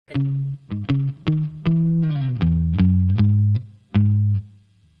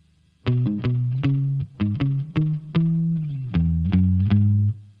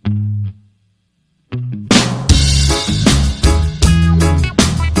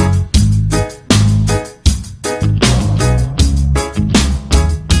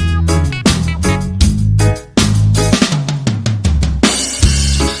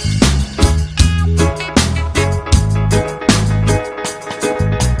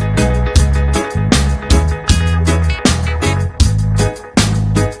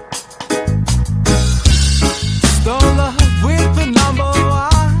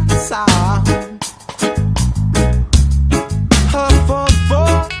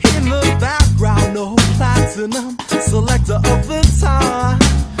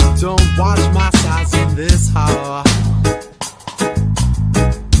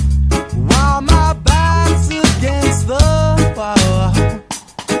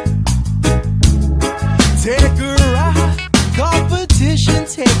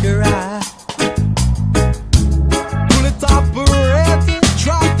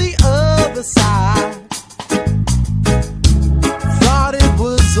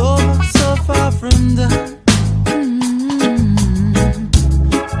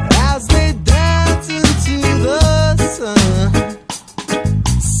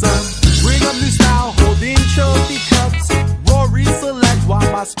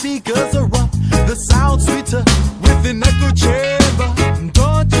my speakers are rough, the sound sweeter with an echo chamber.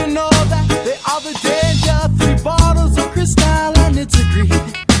 Don't you know that they are the danger? 3 bottles of crystal and it's agreed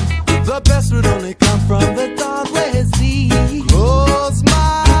the best would only come from the dark sea. Close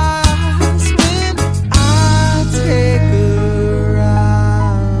my eyes when I take a ride.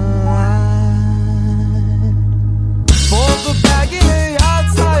 For the bag in the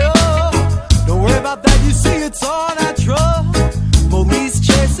outside, oh, don't worry about that, you see it's all natural. Police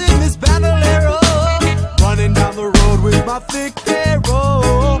chasing this bandolero, running down the road with my thick hair.